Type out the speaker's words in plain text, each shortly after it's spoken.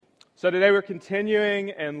So today we're continuing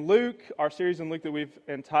in Luke, our series in Luke that we've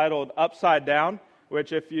entitled Upside Down,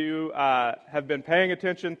 which if you have been paying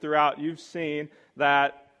attention throughout, you've seen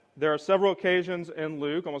that there are several occasions in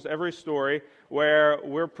Luke, almost every story, where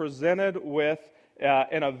we're presented with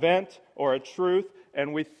an event or a truth,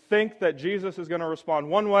 and we think that Jesus is going to respond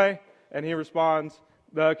one way, and he responds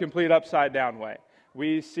the complete upside down way.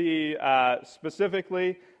 We see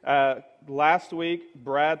specifically, last week,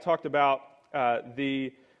 Brad talked about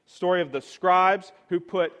the story of the scribes who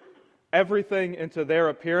put everything into their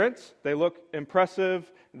appearance. They look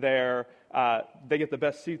impressive, they get the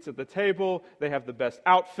best seats at the table, they have the best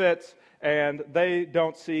outfits, and they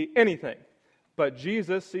don't see anything. But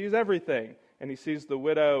Jesus sees everything, and he sees the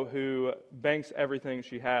widow who banks everything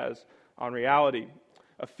she has on reality.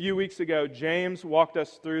 A few weeks ago, James walked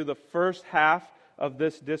us through the first half of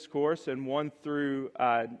this discourse in 5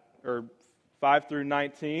 through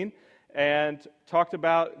 19, and talked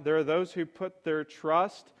about there are those who put their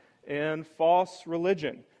trust in false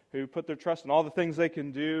religion, who put their trust in all the things they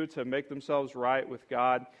can do to make themselves right with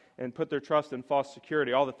God, and put their trust in false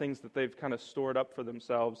security, all the things that they've kind of stored up for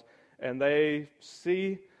themselves. And they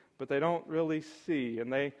see, but they don't really see.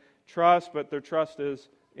 And they trust, but their trust is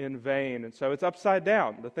in vain. And so it's upside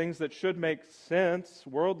down. The things that should make sense,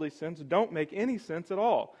 worldly sense, don't make any sense at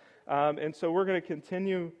all. And so we're going to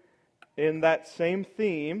continue in that same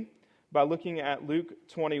theme by looking at Luke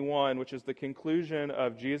 21, which is the conclusion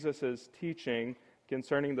of Jesus' teaching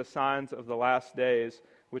concerning the signs of the last days,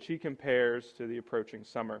 which he compares to the approaching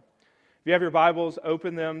summer. If you have your Bibles,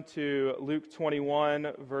 open them to Luke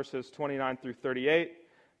 21, verses 29 through 38.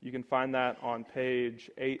 You can find that on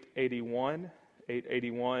page 881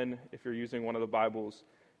 if you're using one of the Bibles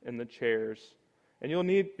in the chairs. And you're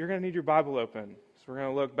going to need your Bible open. So we're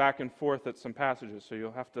going to look back and forth at some passages, so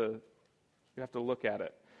you have to look at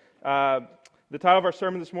it. The title of our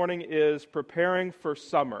sermon this morning is Preparing for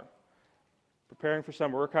Summer. Preparing for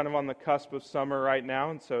summer. We're kind of on the cusp of summer right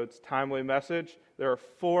now, and so it's a timely message. There are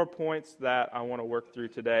 4 points that I want to work through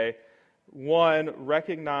today. 1,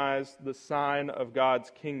 recognize the sign of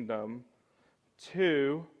God's kingdom.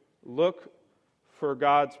 2, look for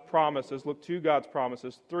God's promises. Look to God's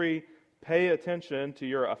promises. 3, pay attention to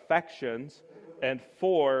your affections. And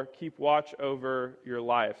 4, keep watch over your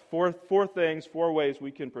life. Four things, 4 ways we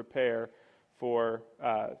can prepare for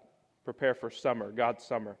summer, God's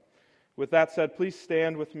summer. With that said, please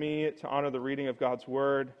stand with me to honor the reading of God's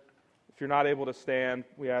Word. If you're not able to stand,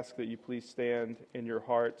 we ask that you please stand in your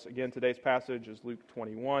hearts. Again, today's passage is Luke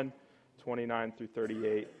 21, 29 through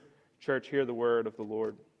 38. Church, hear the word of the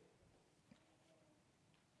Lord.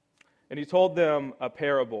 And he told them a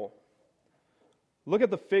parable. Look at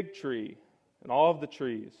the fig tree and all of the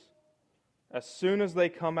trees. As soon as they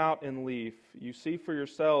come out in leaf, you see for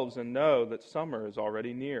yourselves and know that summer is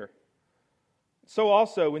already near. So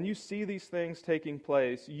also, when you see these things taking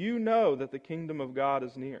place, you know that the kingdom of God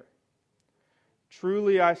is near.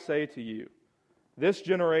 Truly I say to you, this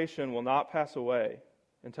generation will not pass away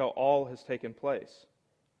until all has taken place.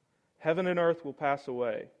 Heaven and earth will pass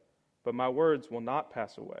away, but my words will not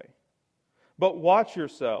pass away. But watch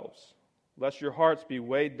yourselves, lest your hearts be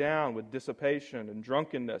weighed down with dissipation and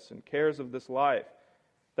drunkenness and cares of this life,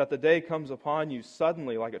 that the day comes upon you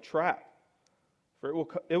suddenly like a trap. For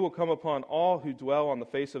it will come upon all who dwell on the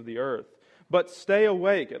face of the earth. But stay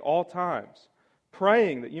awake at all times,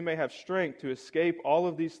 praying that you may have strength to escape all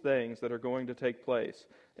of these things that are going to take place,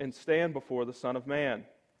 and stand before the Son of Man.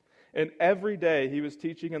 And every day he was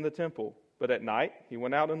teaching in the temple, but at night he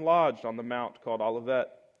went out and lodged on the mount called Olivet.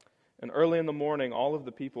 And early in the morning, all of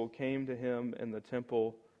the people came to him in the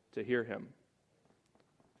temple to hear him.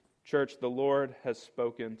 Church, the Lord has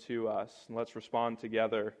spoken to us. And let's respond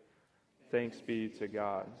together. Thanks be to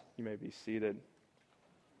God. You may be seated.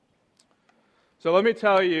 So let me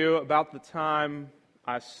tell you about the time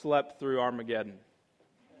I slept through Armageddon.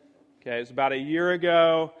 Okay, it was about a year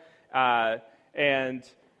ago, and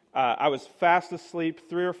I was fast asleep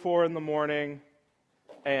 3 or 4 in the morning,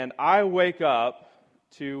 and I wake up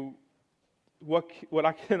to what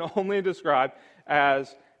I can only describe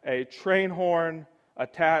as a train horn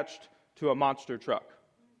attached to a monster truck.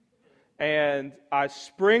 And I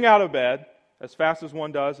spring out of bed as fast as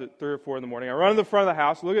one does at 3 or 4 in the morning. I run to the front of the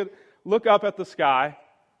house, look up at the sky,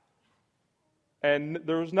 and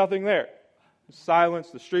there was nothing there.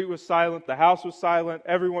 Silence, the street was silent, the house was silent,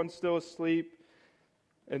 everyone's still asleep.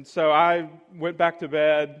 And so I went back to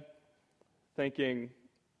bed thinking,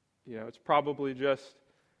 it's probably just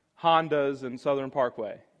Hondas and Southern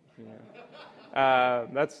Parkway.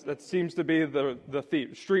 That seems to be the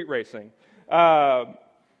theme, street racing.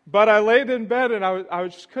 But I laid in bed and I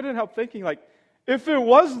just couldn't help thinking, like, If it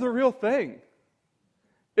was the real thing,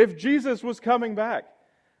 if Jesus was coming back,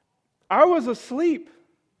 I was asleep.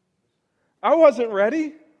 I wasn't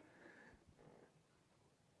ready.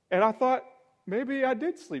 And I thought, maybe I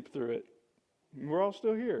did sleep through it. We're all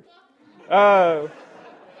still here. So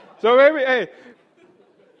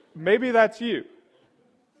maybe that's you.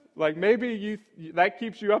 Like maybe that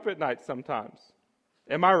keeps you up at night sometimes.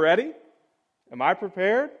 Am I ready? Am I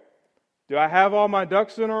prepared? Do I have all my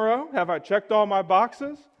ducks in a row? Have I checked all my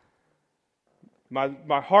boxes?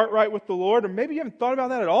 My heart right with the Lord? Or maybe you haven't thought about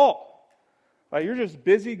that at all. Like you're just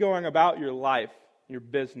busy going about your life, your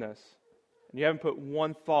business, and you haven't put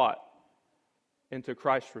one thought into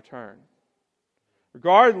Christ's return.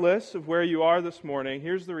 Regardless of where you are this morning,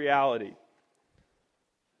 here's the reality.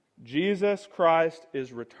 Jesus Christ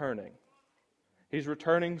is returning. He's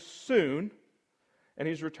returning soon, and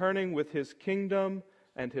He's returning with His kingdom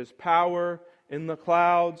and His power in the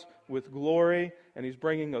clouds with glory, and He's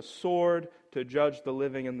bringing a sword to judge the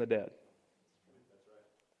living and the dead.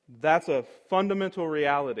 That's a fundamental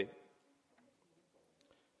reality.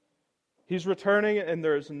 He's returning, and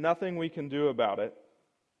there's nothing we can do about it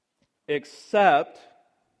except,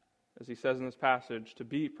 as he says in this passage, to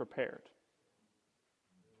be prepared.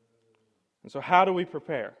 And so how do we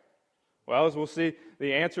prepare? Well, as we'll see,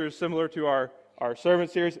 the answer is similar to our sermon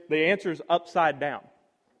series. The answer is upside down.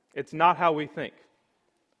 It's not how we think.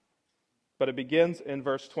 But it begins in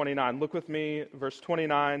verse 29. Look with me, verse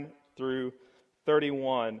 29 through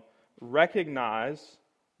 31. Recognize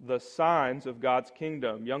the signs of God's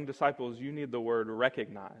kingdom. Young disciples, you need the word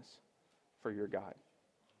recognize for your guide.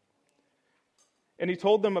 And he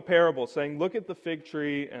told them a parable, saying, look at the fig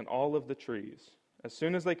tree and all of the trees. As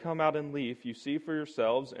soon as they come out in leaf, you see for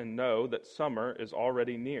yourselves and know that summer is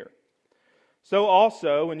already near. So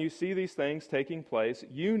also, when you see these things taking place,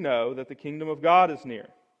 you know that the kingdom of God is near.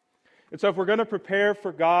 And so if we're going to prepare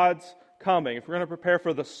for God's coming, if we're going to prepare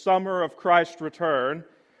for the summer of Christ's return,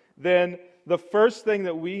 then the first thing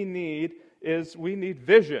that we need is we need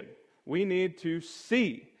vision. We need to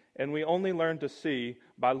see, and we only learn to see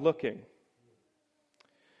by looking.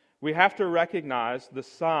 We have to recognize the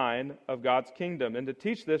sign of God's kingdom. And to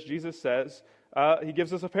teach this, Jesus says, He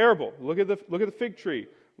gives us a parable. Look at the fig tree.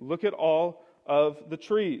 Look at all of the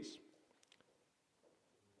trees.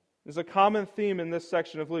 There's a common theme in this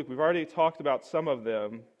section of Luke. We've already talked about some of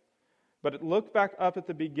them. But look back up at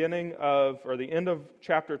the beginning of, or the end of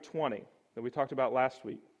chapter 20 that we talked about last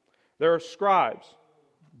week. There are scribes.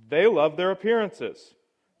 They love their appearances.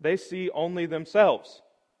 They see only themselves.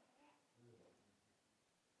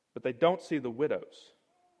 But they don't see the widows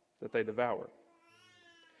that they devour.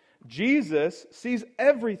 Jesus sees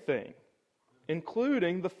everything,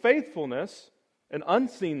 including the faithfulness, an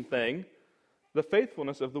unseen thing, the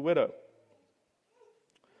faithfulness of the widow.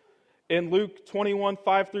 In Luke 21,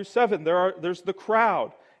 5 through 7, there's the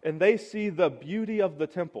crowd, and they see the beauty of the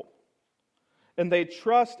temple. And they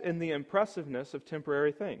trust in the impressiveness of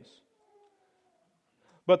temporary things.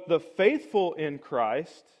 But the faithful in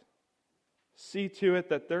Christ see to it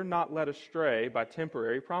that they're not led astray by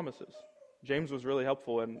temporary promises. James was really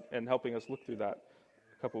helpful in helping us look through that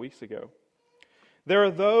a couple weeks ago. There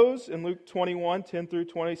are those, in Luke 21, 10 through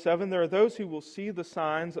 27, there are those who will see the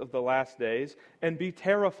signs of the last days and be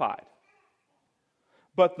terrified.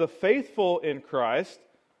 But the faithful in Christ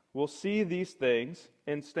will see these things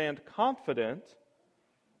and stand confident,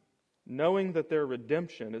 knowing that their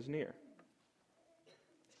redemption is near.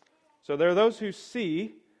 So there are those who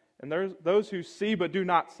see, and there are those who see but do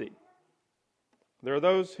not see. There are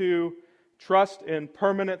those who trust in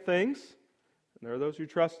permanent things, and there are those who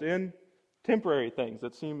trust in temporary things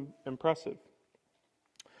that seem impressive.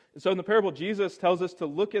 And so in the parable, Jesus tells us to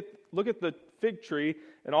look at the fig tree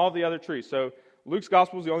and all the other trees. So Luke's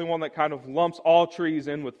gospel is the only one that kind of lumps all trees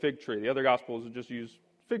in with fig tree. The other gospels just use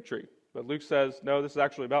fig tree. But Luke says, no, this is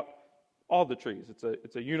actually about all the trees.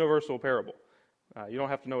 It's a universal parable. You don't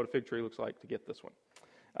have to know what a fig tree looks like to get this one.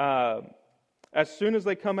 As soon as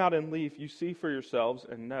they come out in leaf, you see for yourselves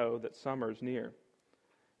and know that summer is near.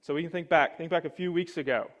 So we can think back a few weeks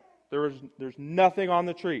ago. There's nothing on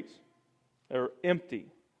the trees. They were empty,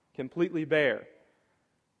 completely bare.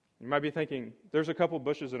 You might be thinking, there's a couple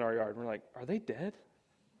bushes in our yard. And we're like, are they dead?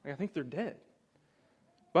 I think they're dead.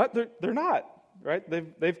 But they're not, right?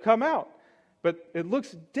 They've come out. But it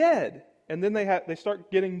looks dead. And then they start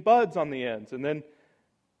getting buds on the ends. And then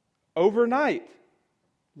overnight,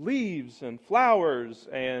 leaves and flowers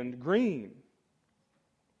and green.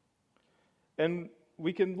 And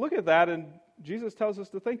we can look at that, and Jesus tells us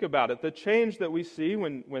to think about it. The change that we see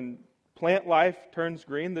when plant life turns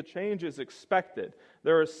green, the change is expected.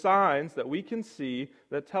 There are signs that we can see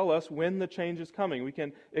that tell us when the change is coming. We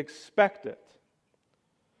can expect it.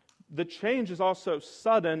 The change is also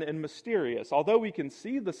sudden and mysterious. Although we can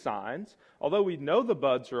see the signs, although we know the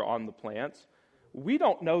buds are on the plants, we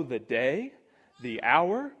don't know the day, the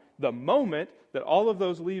hour, the moment that all of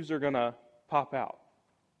those leaves are going to pop out.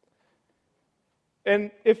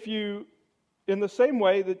 And in the same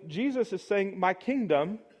way that Jesus is saying, my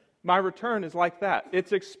kingdom, my return is like that.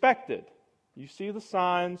 It's expected. You see the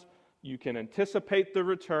signs, you can anticipate the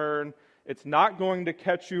return. It's not going to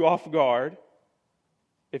catch you off guard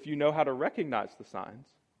if you know how to recognize the signs.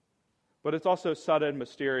 But it's also sudden,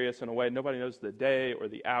 mysterious in a way nobody knows the day or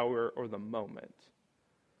the hour or the moment.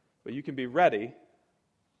 But you can be ready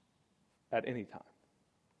at any time.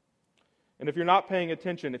 And if you're not paying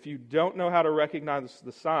attention, if you don't know how to recognize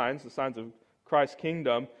the signs of Christ's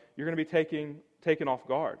kingdom, you're going to be taken off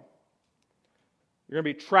guard. You're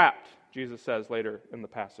going to be trapped, Jesus says later in the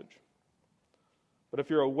passage. But if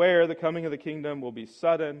you're aware, the coming of the kingdom will be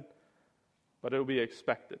sudden, but it'll be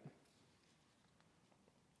expected.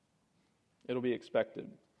 It'll be expected.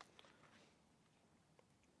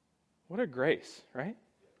 What a grace, right?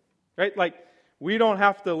 Right? Like, we don't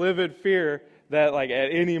have to live in fear that, like,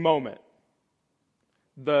 at any moment,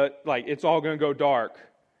 it's all going to go dark,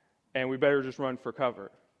 and we better just run for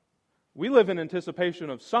cover. We live in anticipation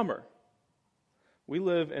of summer. We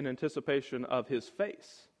live in anticipation of His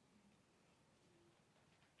face.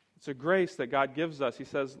 It's a grace that God gives us. He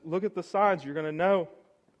says, look at the signs, you're going to know.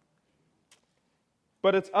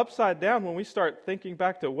 But it's upside down when we start thinking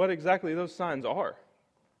back to what exactly those signs are.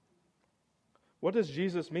 What does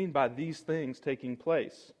Jesus mean by these things taking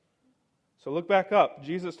place? So look back up.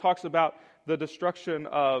 Jesus talks about the destruction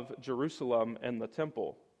of Jerusalem and the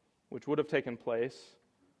temple, which would have taken place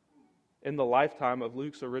in the lifetime of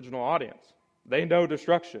Luke's original audience. They know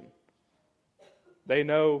destruction. They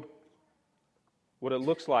know what it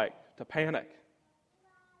looks like to panic.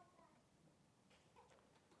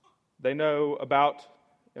 They know about,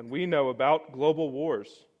 and we know about, global wars,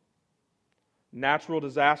 natural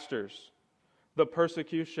disasters, the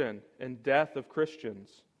persecution and death of Christians,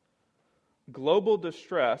 global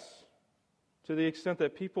distress to the extent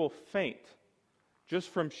that people faint just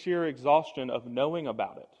from sheer exhaustion of knowing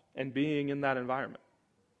about it and being in that environment.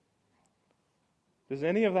 Does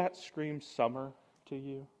any of that scream summer to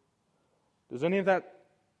you? Does any of that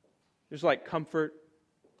just like comfort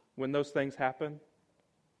when those things happen?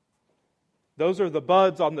 Those are the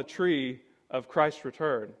buds on the tree of Christ's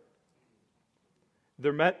return.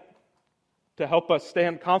 They're meant to help us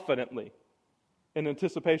stand confidently in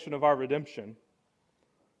anticipation of our redemption.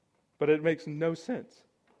 But it makes no sense.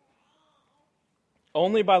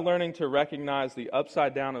 Only by learning to recognize the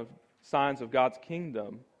upside down of signs of God's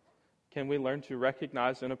kingdom can we learn to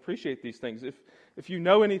recognize and appreciate these things. If you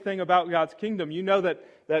know anything about God's kingdom, you know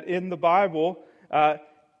that in the Bible,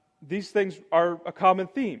 these things are a common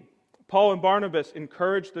theme. Paul and Barnabas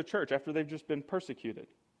encouraged the church after they've just been persecuted.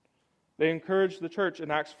 They encouraged the church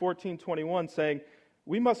in Acts 14:21, saying,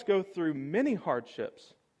 we must go through many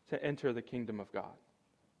hardships to enter the kingdom of God.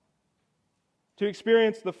 To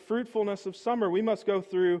experience the fruitfulness of summer, we must go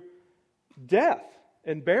through death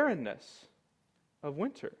and barrenness of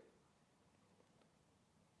winter.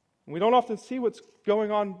 We don't often see what's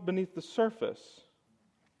going on beneath the surface.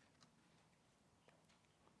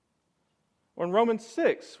 Or in Romans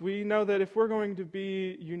 6, we know that if we're going to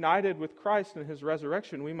be united with Christ in His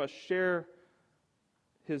resurrection, we must share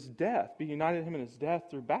His death, be united to Him in His death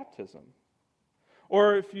through baptism.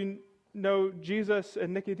 Or if you know Jesus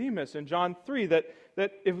and Nicodemus in John 3, that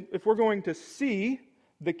if we're going to see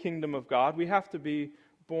the kingdom of God, we have to be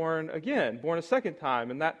born again, born a second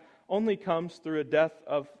time, and that only comes through a death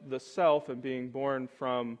of the self and being born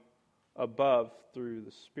from above through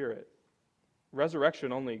the Spirit.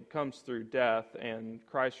 Resurrection only comes through death, and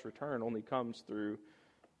Christ's return only comes through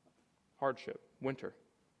hardship, winter,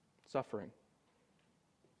 suffering.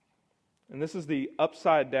 And this is the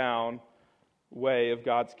upside down way of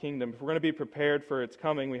God's kingdom. If we're going to be prepared for its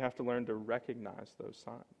coming, we have to learn to recognize those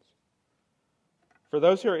signs. For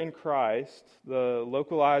those who are in Christ, the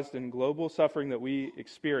localized and global suffering that we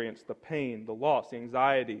experience, the pain, the loss, the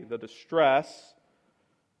anxiety, the distress,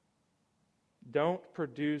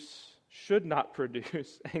 should not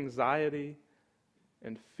produce anxiety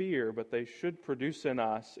and fear, but they should produce in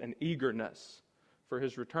us an eagerness for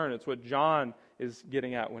His return. It's what John is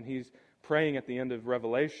getting at when he's praying at the end of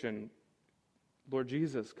Revelation, Lord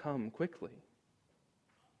Jesus, come quickly.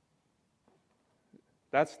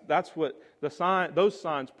 That's what those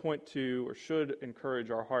signs point to, or should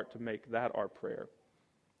encourage our heart to make that our prayer.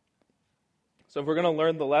 So if we're going to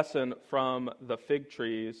learn the lesson from the fig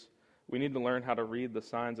trees, we need to learn how to read the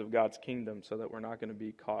signs of God's kingdom so that we're not going to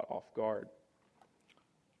be caught off guard.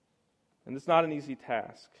 And it's not an easy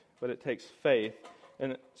task, but it takes faith,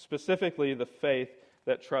 and specifically the faith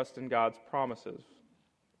that trusts in God's promises.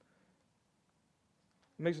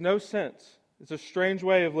 It makes no sense. It's a strange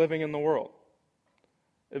way of living in the world.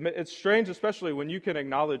 It's strange, especially when you can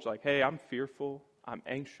acknowledge, like, hey, I'm fearful, I'm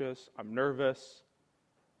anxious, I'm nervous,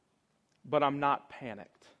 but I'm not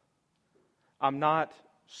panicked. I'm not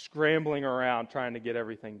scrambling around trying to get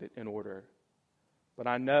everything in order. But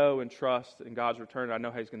I know and trust in God's return. I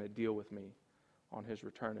know how He's going to deal with me on His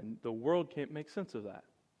return. And the world can't make sense of that.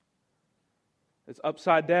 It's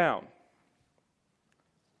upside down.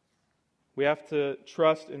 We have to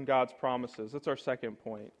trust in God's promises. That's our second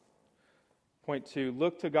point. Point 2,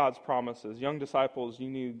 look to God's promises. Young disciples,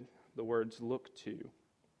 you need the words look to.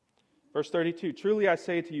 Verse 32, truly I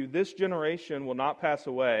say to you, this generation will not pass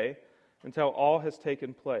away until all has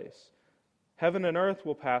taken place. Heaven and earth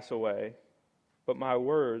will pass away, but my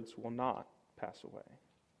words will not pass away.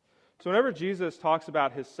 So whenever Jesus talks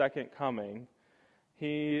about His second coming,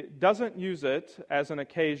 He doesn't use it as an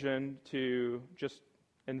occasion to just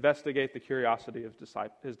investigate the curiosity of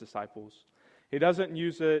His disciples. He doesn't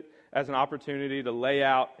use it as an opportunity to lay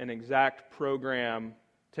out an exact program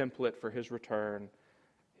template for His return.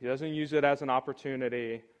 He doesn't use it as an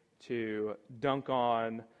opportunity to dunk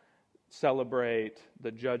on, celebrate the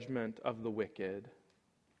judgment of the wicked.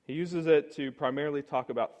 He uses it to primarily talk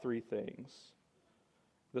about three things: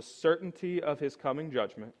 the certainty of His coming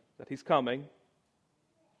judgment, that He's coming,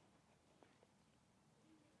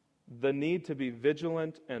 the need to be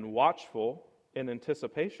vigilant and watchful in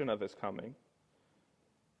anticipation of His coming,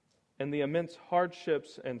 and the immense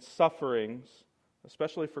hardships and sufferings,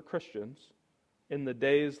 especially for Christians, in the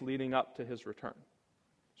days leading up to His return.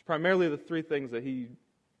 It's primarily the three things that He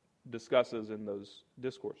discusses in those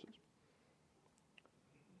discourses.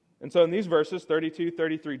 And so in these verses, 32,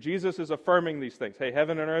 33, Jesus is affirming these things. Hey,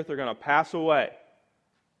 heaven and earth are going to pass away,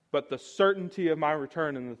 but the certainty of my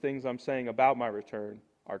return and the things I'm saying about my return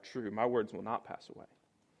are true. My words will not pass away.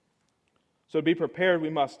 So to be prepared, we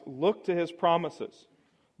must look to His promises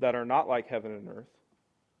that are not like heaven and earth,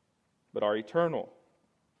 but are eternal.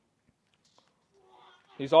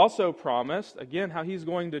 He's also promised, again, how He's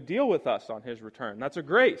going to deal with us on His return. That's a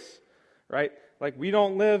grace, right? Like, we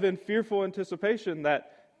don't live in fearful anticipation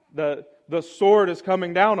that the sword is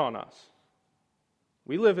coming down on us.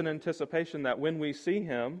 We live in anticipation that when we see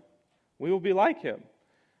Him, we will be like Him.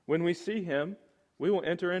 When we see Him, we will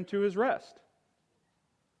enter into His rest.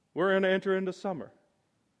 We're going to enter into summer.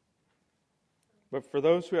 But for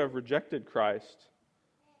those who have rejected Christ,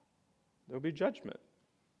 there will be judgment.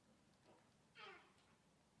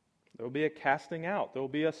 There will be a casting out. There will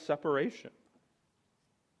be a separation.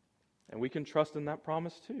 And we can trust in that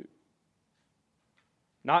promise too.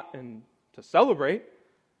 Not to celebrate,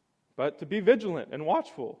 but to be vigilant and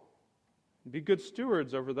watchful. Be good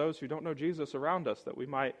stewards over those who don't know Jesus around us, that we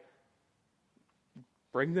might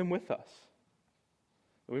bring them with us.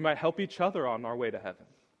 That we might help each other on our way to heaven.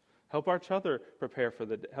 Help each other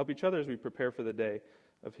as we prepare for the day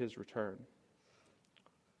of His return.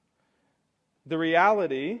 The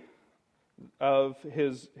reality of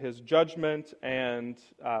His judgment and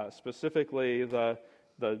specifically the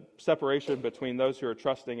separation between those who are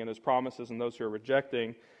trusting in His promises and those who are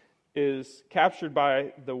rejecting is captured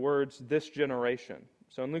by the words, this generation.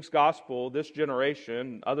 So in Luke's gospel, this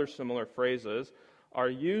generation, other similar phrases, are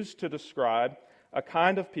used to describe a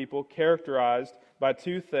kind of people characterized by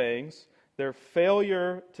two things: their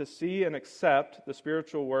failure to see and accept the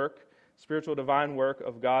spiritual divine work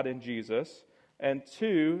of God in Jesus, and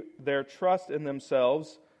two, their trust in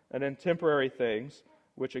themselves and in temporary things,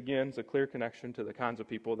 which again is a clear connection to the kinds of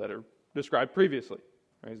people that are described previously.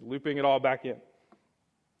 Right? He's looping it all back in.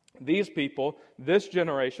 These people, this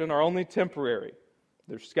generation, are only temporary.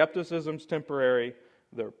 Their skepticism's temporary.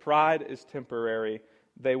 Their pride is temporary.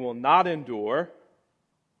 They will not endure,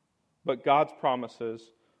 but God's promises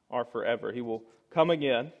are forever. He will come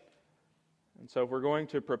again. And so if we're going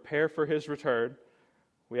to prepare for His return,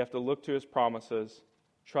 we have to look to His promises,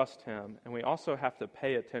 trust Him, and we also have to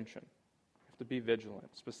pay attention. We have to be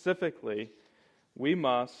vigilant. Specifically, we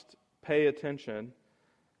must pay attention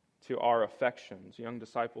to our affections. Young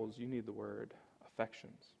disciples, you need the word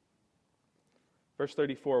affections. Verse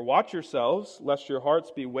 34, watch yourselves, lest your hearts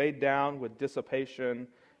be weighed down with dissipation,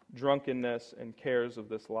 drunkenness, and cares of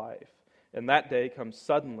this life. And that day comes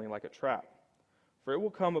suddenly like a trap, for it will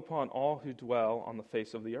come upon all who dwell on the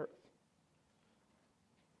face of the earth.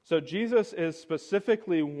 So Jesus is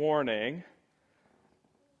specifically warning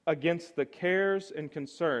against the cares and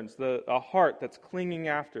concerns, a heart that's clinging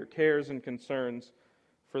after cares and concerns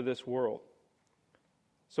for this world.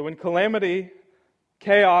 So when calamity,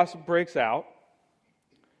 chaos breaks out,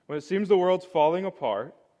 when it seems the world's falling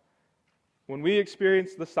apart, when we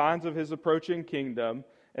experience the signs of His approaching kingdom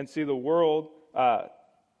and see the world,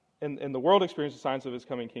 and the world experiences the signs of His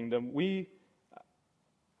coming kingdom, we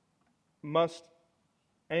must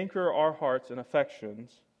anchor our hearts and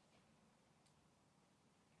affections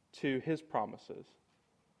to His promises,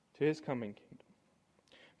 to His coming kingdom.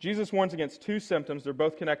 Jesus warns against two symptoms. They're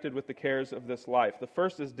both connected with the cares of this life. The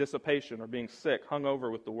first is dissipation, or being sick, hung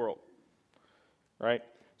over with the world. Right?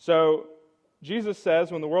 So, Jesus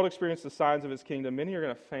says, when the world experiences the signs of His kingdom, many are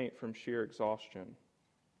going to faint from sheer exhaustion.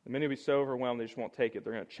 And many will be so overwhelmed they just won't take it.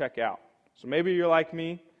 They're going to check out. So maybe you're like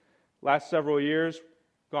me. Last several years,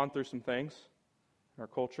 gone through some things in our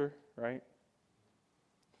culture, right?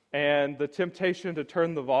 And the temptation to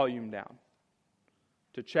turn the volume down,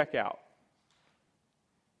 to check out,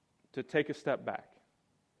 to take a step back,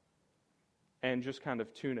 and just kind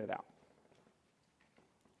of tune it out.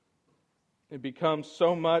 It becomes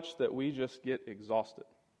so much that we just get exhausted.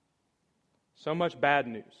 So much bad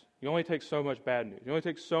news. You only take so much bad news. You only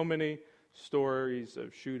take so many stories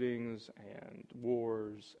of shootings and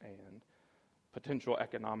wars and potential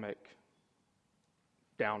economic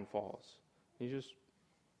downfalls. You just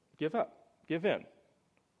give up. Give in.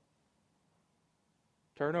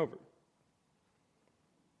 Turn over.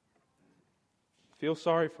 Feel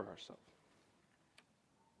sorry for ourselves.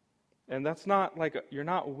 And that's not like, you're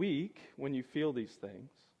not weak when you feel these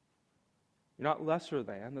things. You're not lesser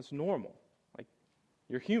than. That's normal. Like,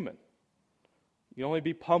 you're human. You can only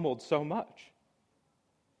be pummeled so much.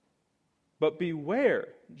 But beware,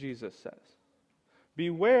 Jesus says.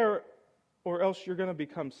 Beware, or else you're going to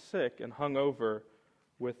become sick and hung over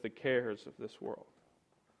with the cares of this world.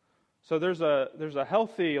 So there's a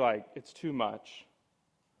healthy, like, it's too much.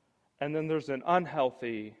 And then there's an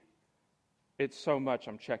unhealthy, it's so much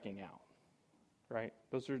I'm checking out. Right?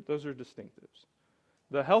 Those are distinctives.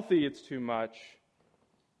 The healthy, it's too much,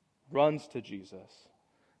 runs to Jesus.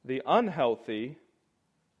 The unhealthy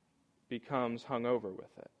becomes hung over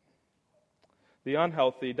with it. The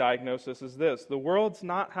unhealthy diagnosis is this: the world's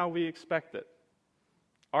not how we expect it.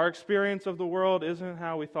 Our experience of the world isn't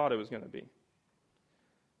how we thought it was going to be.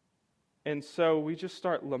 And so we just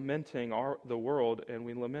start lamenting the world, and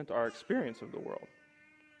we lament our experience of the world.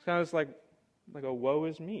 It's kind of like a woe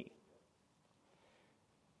is me.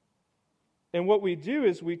 And what we do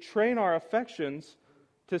is we train our affections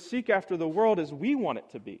to seek after the world as we want it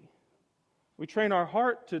to be. We train our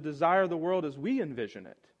heart to desire the world as we envision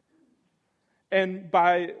it. And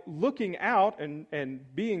by looking out and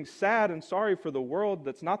being sad and sorry for the world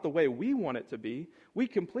that's not the way we want it to be, we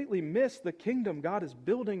completely miss the kingdom God is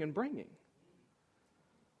building and bringing.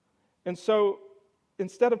 And so,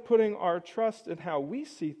 instead of putting our trust in how we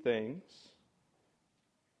see things,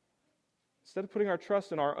 instead of putting our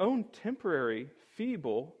trust in our own temporary,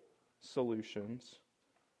 feeble solutions,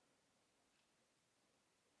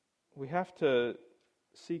 we have to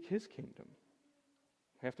seek His kingdom.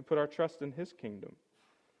 We have to put our trust in His kingdom.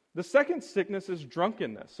 The second sickness is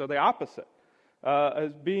drunkenness, so the opposite,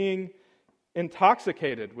 as being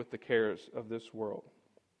intoxicated with the cares of this world.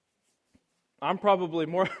 I'm probably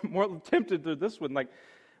more tempted to this one. Like,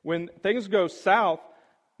 when things go south,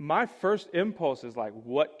 my first impulse is like,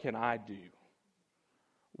 what can I do?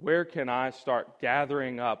 Where can I start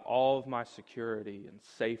gathering up all of my security and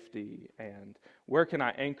safety? And where can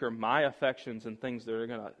I anchor my affections and things that are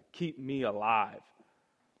going to keep me alive?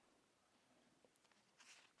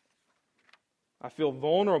 I feel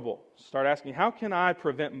vulnerable. Start asking, how can I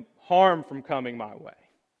prevent harm from coming my way?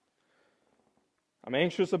 I'm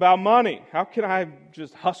anxious about money. How can I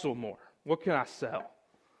just hustle more? What can I sell?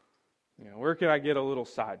 Where can I get a little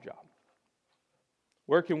side job?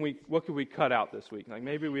 What can we cut out this week? Like,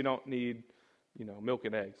 maybe we don't need, milk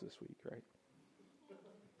and eggs this week, right?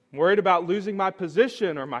 I'm worried about losing my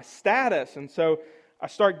position or my status, and so I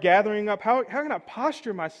start gathering up, how can I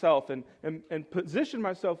posture myself and position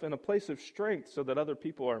myself in a place of strength so that other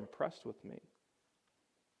people are impressed with me?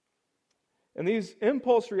 And these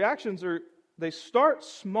impulse reactions they start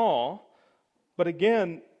small, but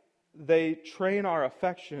again, they train our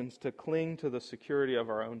affections to cling to the security of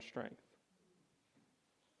our own strength.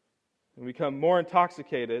 And we become more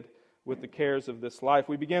intoxicated with the cares of this life.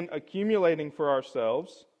 We begin accumulating for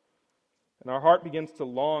ourselves, and our heart begins to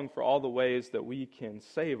long for all the ways that we can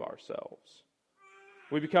save ourselves.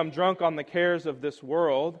 We become drunk on the cares of this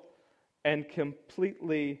world and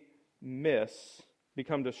completely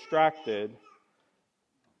become distracted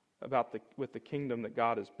with the kingdom that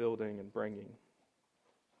God is building and bringing.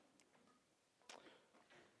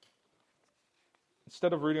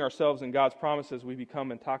 Instead of rooting ourselves in God's promises, we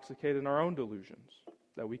become intoxicated in our own delusions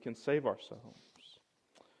that we can save ourselves.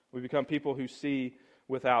 We become people who see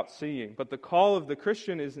without seeing. But the call of the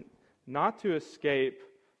Christian is not to escape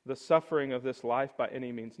the suffering of this life by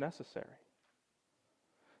any means necessary.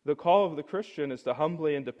 The call of the Christian is to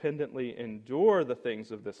humbly and dependently endure the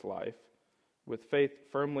things of this life with faith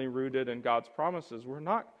firmly rooted in God's promises. We're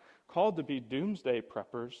not called to be doomsday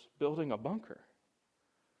preppers building a bunker.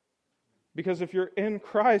 Because if you're in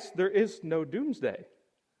Christ, there is no doomsday,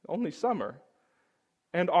 only summer.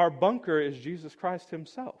 And our bunker is Jesus Christ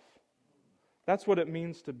himself. That's what it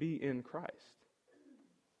means to be in Christ.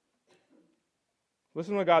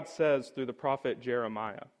 Listen to what God says through the prophet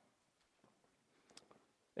Jeremiah.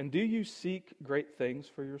 And do you seek great things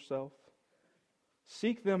for yourself?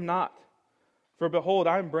 Seek them not. For behold,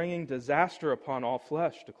 I am bringing disaster upon all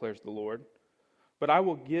flesh, declares the Lord. But I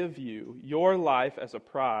will give you your life as a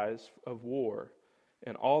prize of war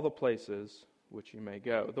in all the places which you may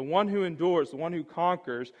go. The one who endures, the one who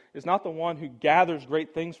conquers, is not the one who gathers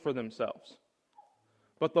great things for themselves,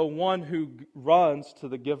 but the one who runs to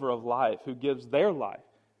the giver of life, who gives their life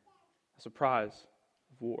as a prize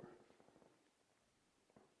of war.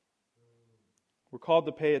 We're called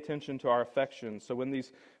to pay attention to our affections. So when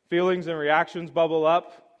these feelings and reactions bubble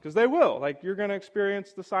up, because they will, like you're going to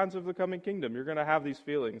experience the signs of the coming kingdom. You're going to have these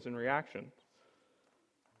feelings and reactions.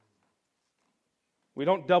 We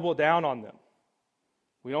don't double down on them.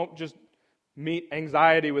 We don't just meet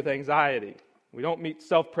anxiety with anxiety. We don't meet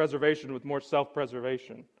self-preservation with more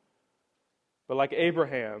self-preservation. But like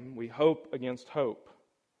Abraham, we hope against hope,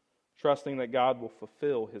 trusting that God will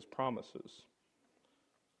fulfill his promises.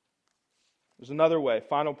 There's another way,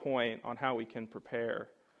 final point on how we can prepare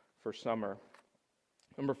for summer.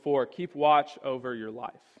 Number 4, keep watch over your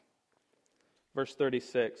life. Verse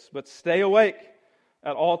 36, but stay awake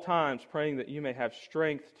at all times, praying that you may have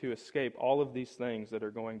strength to escape all of these things that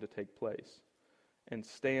are going to take place and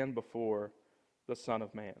stand before the Son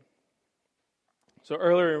of Man. So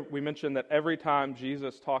earlier we mentioned that every time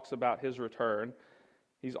Jesus talks about his return,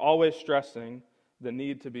 he's always stressing the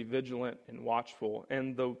need to be vigilant and watchful.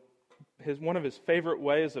 And one of his favorite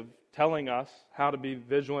ways of telling us how to be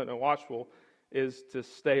vigilant and watchful is to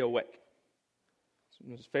stay awake.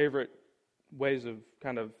 It's his favorite ways of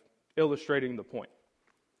kind of illustrating the point.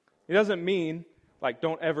 He doesn't mean, like,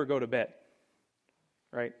 don't ever go to bed,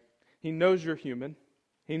 right? He knows you're human.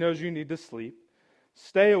 He knows you need to sleep.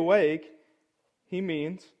 Stay awake, he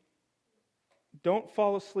means, don't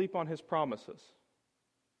fall asleep on his promises.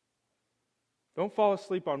 Don't fall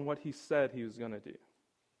asleep on what he said he was going to do.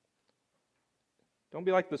 Don't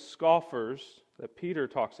be like the scoffers that Peter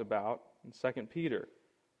talks about in 2 Peter.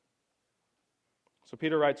 So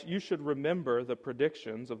Peter writes, you should remember the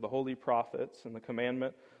predictions of the holy prophets and the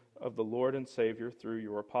commandment of the Lord and Savior through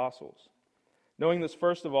your apostles. Knowing this,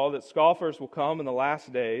 first of all, that scoffers will come in the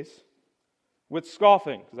last days with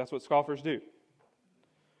scoffing, because that's what scoffers do.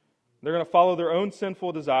 They're going to follow their own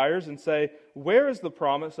sinful desires and say, where is the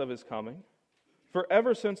promise of his coming? For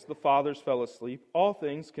ever since the fathers fell asleep, all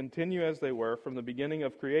things continue as they were from the beginning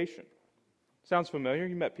of creation. Sounds familiar?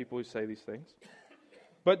 You met people who say these things.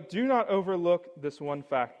 But do not overlook this one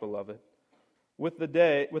fact, beloved. With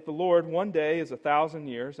the Lord, one day is 1,000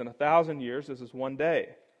 years, and 1,000 years is as one day.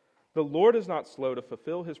 The Lord is not slow to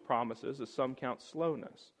fulfill his promises, as some count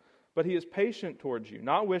slowness, but he is patient towards you,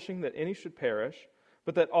 not wishing that any should perish,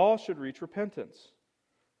 but that all should reach repentance.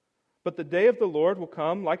 But the day of the Lord will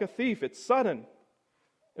come like a thief. It's sudden.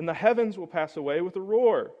 And the heavens will pass away with a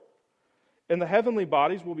roar. And the heavenly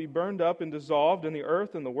bodies will be burned up and dissolved, and the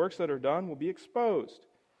earth and the works that are done will be exposed.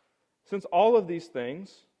 Since all of these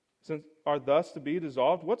things are thus to be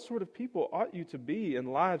dissolved, what sort of people ought you to be in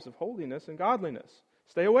lives of holiness and godliness?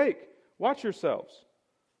 Stay awake. Watch yourselves.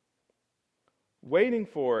 Waiting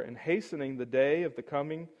for and hastening the day of the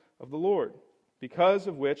coming of the Lord, because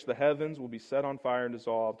of which the heavens will be set on fire and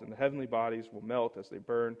dissolved, and the heavenly bodies will melt as they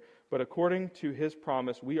burn. But according to his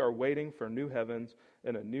promise, we are waiting for new heavens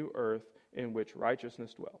and a new earth in which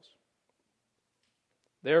righteousness dwells.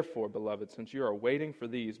 Therefore, beloved, since you are waiting for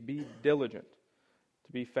these, be diligent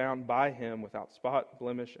to be found by him without spot,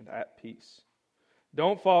 blemish, and at peace.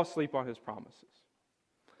 Don't fall asleep on his promises.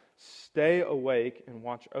 Stay awake and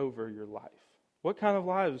watch over your life. What kind of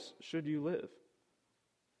lives should you live?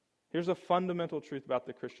 Here's a fundamental truth about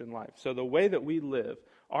the Christian life. So the way that we live,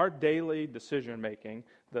 our daily decision making,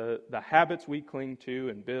 the habits we cling to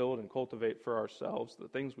and build and cultivate for ourselves, the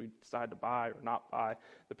things we decide to buy or not buy,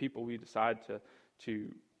 the people we decide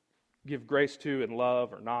to give grace to and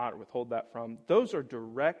love or not, or withhold that from. Those are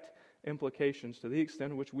direct implications to the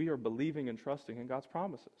extent in which we are believing and trusting in God's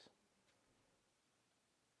promises.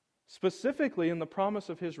 Specifically in the promise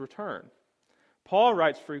of his return. Paul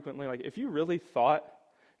writes frequently, like, if you really thought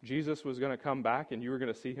Jesus was going to come back and you were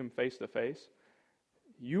going to see him face to face,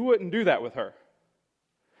 you wouldn't do that with her.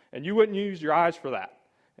 And you wouldn't use your eyes for that.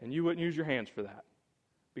 And you wouldn't use your hands for that.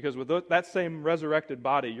 Because with that same resurrected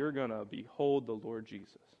body, you're going to behold the Lord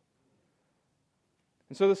Jesus.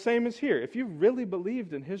 And so the same is here. If you really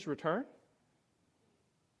believed in his return,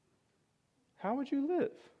 how would you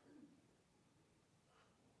live?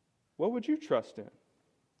 What would you trust in?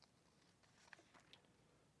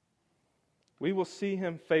 We will see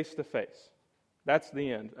him face to face. That's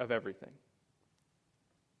the end of everything.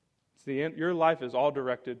 It's the end. Your life is all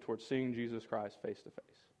directed towards seeing Jesus Christ face to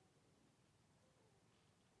face.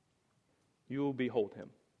 You will behold him.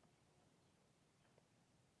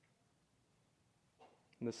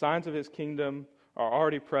 And the signs of his kingdom are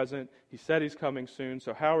already present. He said he's coming soon,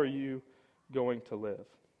 so how are you going to live?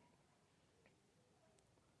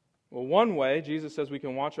 Well, one way Jesus says we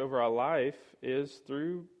can watch over our life is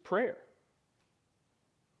through prayer.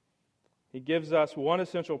 He gives us one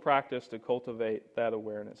essential practice to cultivate that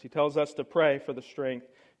awareness. He tells us to pray for the strength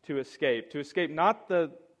to escape not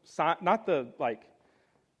the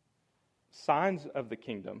signs of the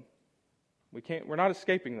kingdom. We're not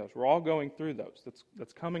escaping those. We're all going through those.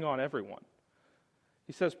 That's coming on everyone.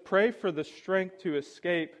 He says, pray for the strength to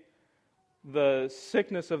escape the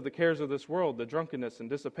sickness of the cares of this world, the drunkenness and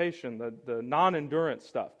dissipation, the non-endurance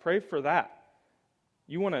stuff. Pray for that.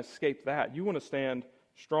 You want to escape that. You want to stand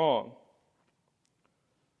strong.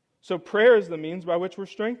 So prayer is the means by which we're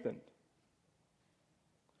strengthened.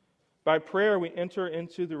 By prayer, we enter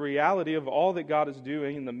into the reality of all that God is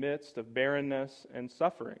doing in the midst of barrenness and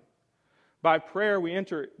suffering. By prayer, we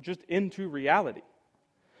enter just into reality.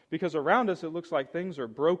 Because around us, it looks like things are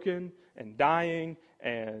broken and dying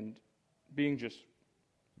and being just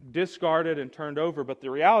discarded and turned over. But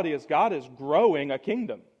the reality is God is growing a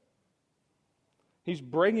kingdom. He's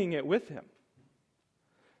bringing it with him.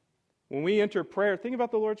 When we enter prayer, think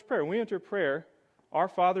about the Lord's Prayer. When we enter prayer, our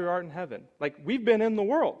Father who art in heaven. Like, we've been in the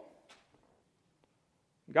world.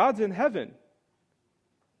 God's in heaven.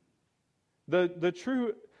 The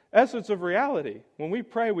true essence of reality. When we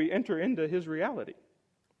pray, we enter into his reality.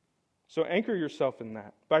 So anchor yourself in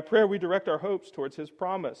that. By prayer, we direct our hopes towards his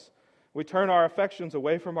promise. We turn our affections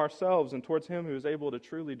away from ourselves and towards him who is able to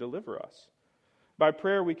truly deliver us. By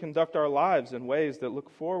prayer, we conduct our lives in ways that look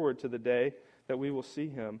forward to the day that we will see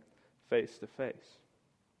him face to face.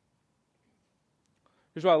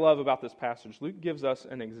 Here's what I love about this passage. Luke gives us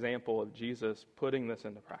an example of Jesus putting this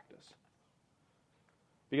into practice.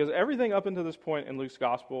 Because everything up until this point in Luke's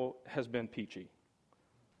gospel has been peachy.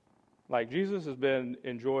 Like, Jesus has been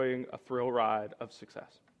enjoying a thrill ride of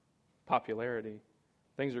success, popularity.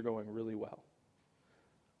 Things are going really well.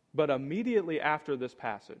 But immediately after this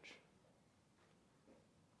passage,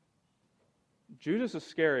 Judas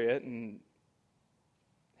Iscariot and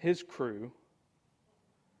his crew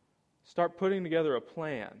start putting together a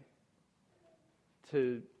plan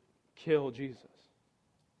to kill Jesus.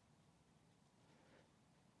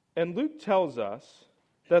 And Luke tells us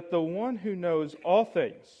that the one who knows all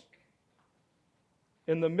things,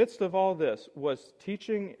 in the midst of all this, was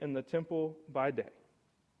teaching in the temple by day,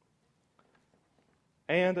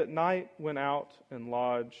 and at night went out and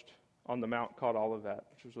lodged on the mount called Olivet,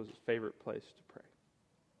 which was his favorite place to pray.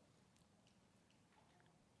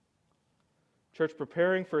 Church,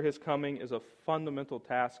 preparing for his coming is a fundamental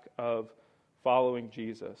task of following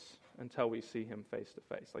Jesus until we see him face to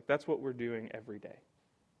face. Like, that's what we're doing every day,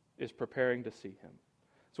 is preparing to see him.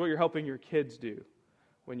 It's what you're helping your kids do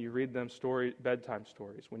when you read them bedtime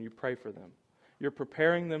stories, when you pray for them. You're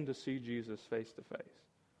preparing them to see Jesus face to face.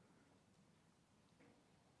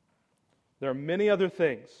 There are many other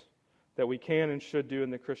things that we can and should do in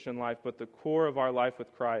the Christian life, but the core of our life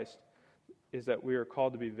with Christ is that we are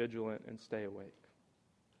called to be vigilant and stay awake.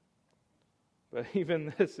 But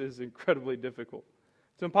even this is incredibly difficult.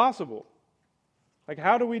 It's impossible. Like,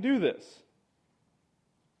 how do we do this?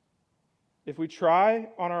 If we try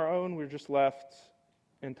on our own, we're just left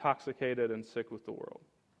intoxicated and sick with the world.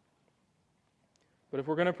 But if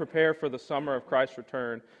we're going to prepare for the summer of Christ's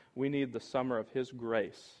return, we need the summer of his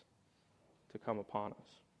grace to come upon us.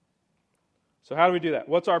 So how do we do that?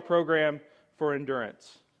 What's our program for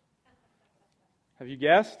endurance? Have you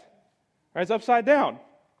guessed? All right, it's upside down.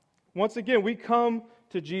 Once again, we come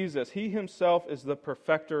to Jesus. He himself is the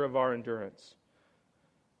perfecter of our endurance.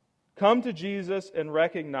 Come to Jesus and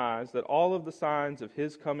recognize that all of the signs of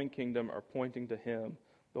his coming kingdom are pointing to him,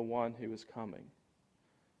 the one who is coming.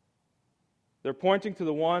 They're pointing to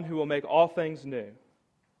the one who will make all things new.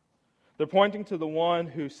 They're pointing to the one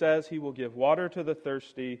who says he will give water to the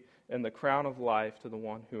thirsty and the crown of life to the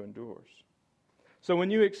one who endures. So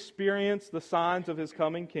when you experience the signs of his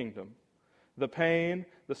coming kingdom, the pain,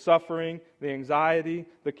 the suffering, the anxiety,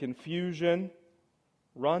 the confusion,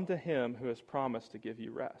 run to him who has promised to give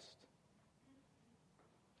you rest.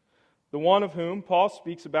 The one of whom Paul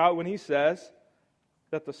speaks about when he says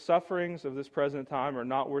that the sufferings of this present time are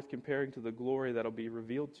not worth comparing to the glory that will be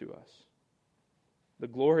revealed to us. The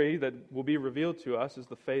glory that will be revealed to us is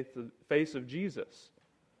the face of Jesus.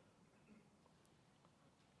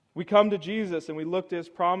 We come to Jesus and we look to his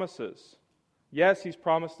promises. Yes, he's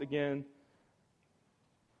promised again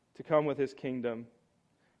to come with his kingdom.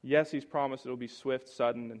 Yes, he's promised it will be swift,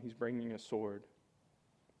 sudden, and he's bringing a sword.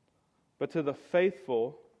 But to the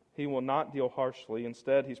faithful, he will not deal harshly.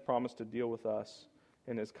 Instead, he's promised to deal with us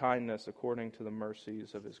in his kindness according to the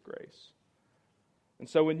mercies of his grace. And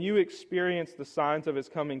so when you experience the signs of his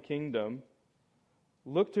coming kingdom,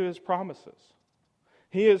 look to his promises.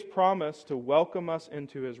 He has promised to welcome us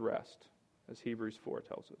into his rest, as Hebrews 4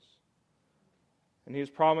 tells us. And he has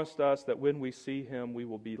promised us that when we see him, we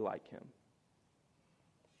will be like him.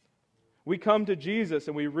 We come to Jesus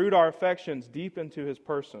and we root our affections deep into his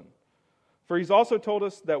person. For he's also told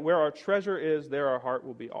us that where our treasure is, there our heart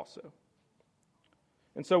will be also.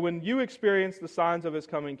 And so when you experience the signs of his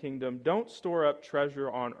coming kingdom, don't store up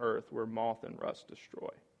treasure on earth where moth and rust destroy.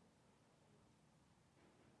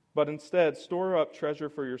 But instead, store up treasure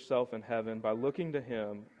for yourself in heaven by looking to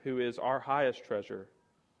him who is our highest treasure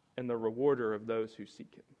and the rewarder of those who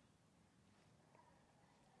seek him.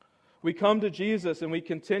 We come to Jesus and we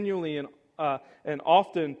continually and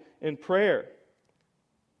often in prayer.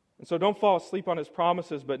 And so don't fall asleep on his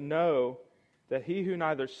promises, but know that he who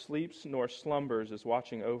neither sleeps nor slumbers is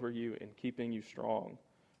watching over you and keeping you strong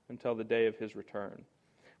until the day of his return.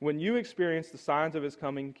 When you experience the signs of his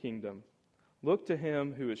coming kingdom, look to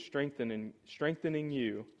him who is strengthening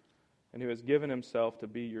you and who has given himself to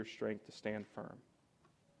be your strength to stand firm.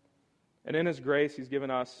 And in his grace, he's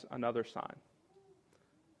given us another sign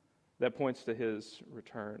that points to his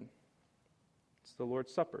return. It's the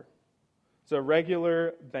Lord's Supper. It's a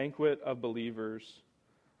regular banquet of believers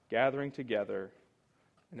gathering together,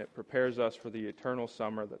 and it prepares us for the eternal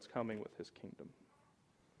summer that's coming with his kingdom.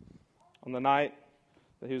 On the night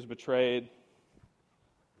that he was betrayed,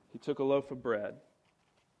 he took a loaf of bread,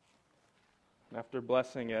 and after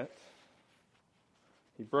blessing it,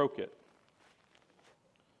 he broke it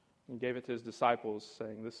and gave it to his disciples,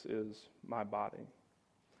 saying, "This is my body.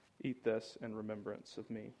 Eat this in remembrance of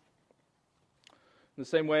me." In the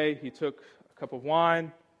same way, he took a cup of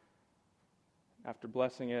wine. After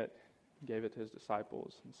blessing it, he gave it to his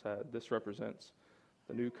disciples and said, "This represents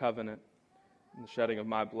the new covenant and the shedding of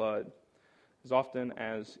my blood. As often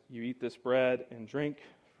as you eat this bread and drink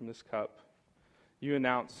from this cup, you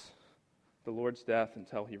announce the Lord's death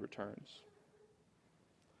until he returns."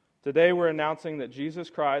 Today we're announcing that Jesus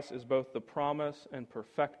Christ is both the promise and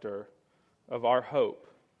perfecter of our hope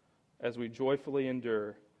as we joyfully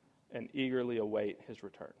endure and eagerly await his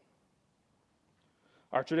return.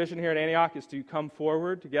 Our tradition here at Antioch is to come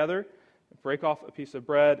forward together and break off a piece of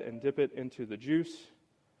bread and dip it into the juice.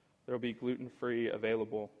 There will be gluten-free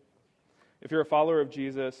available. If you're a follower of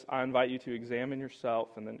Jesus, I invite you to examine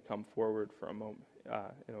yourself and then come forward for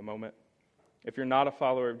in a moment. If you're not a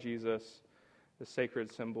follower of Jesus, the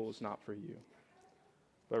sacred symbol is not for you.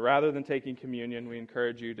 But rather than taking communion, we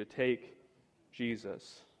encourage you to take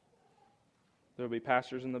Jesus. There will be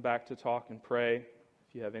pastors in the back to talk and pray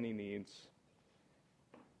if you have any needs.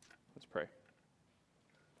 Let's pray.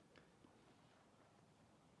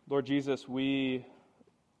 Lord Jesus, we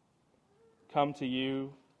come to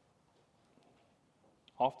you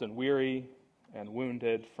often weary and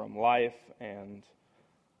wounded from life and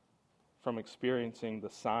from experiencing the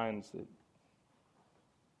signs that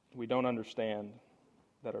we don't understand,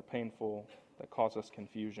 that are painful, that cause us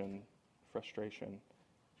confusion, frustration.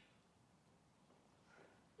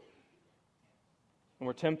 And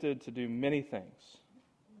we're tempted to do many things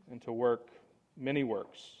and to work many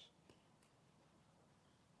works.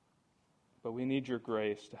 But we need your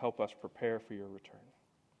grace to help us prepare for your return,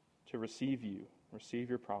 to receive you, receive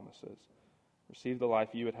your promises, receive the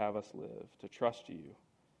life you would have us live, to trust you,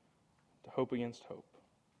 to hope against hope.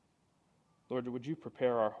 Lord, would you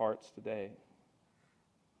prepare our hearts today?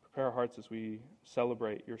 Prepare our hearts as we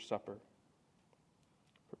celebrate your supper.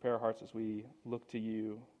 Prepare our hearts as we look to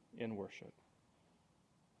you in worship.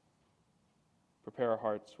 Prepare our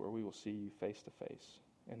hearts where we will see you face to face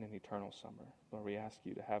in an eternal summer. Lord, we ask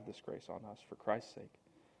you to have this grace on us for Christ's sake.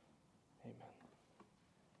 Amen.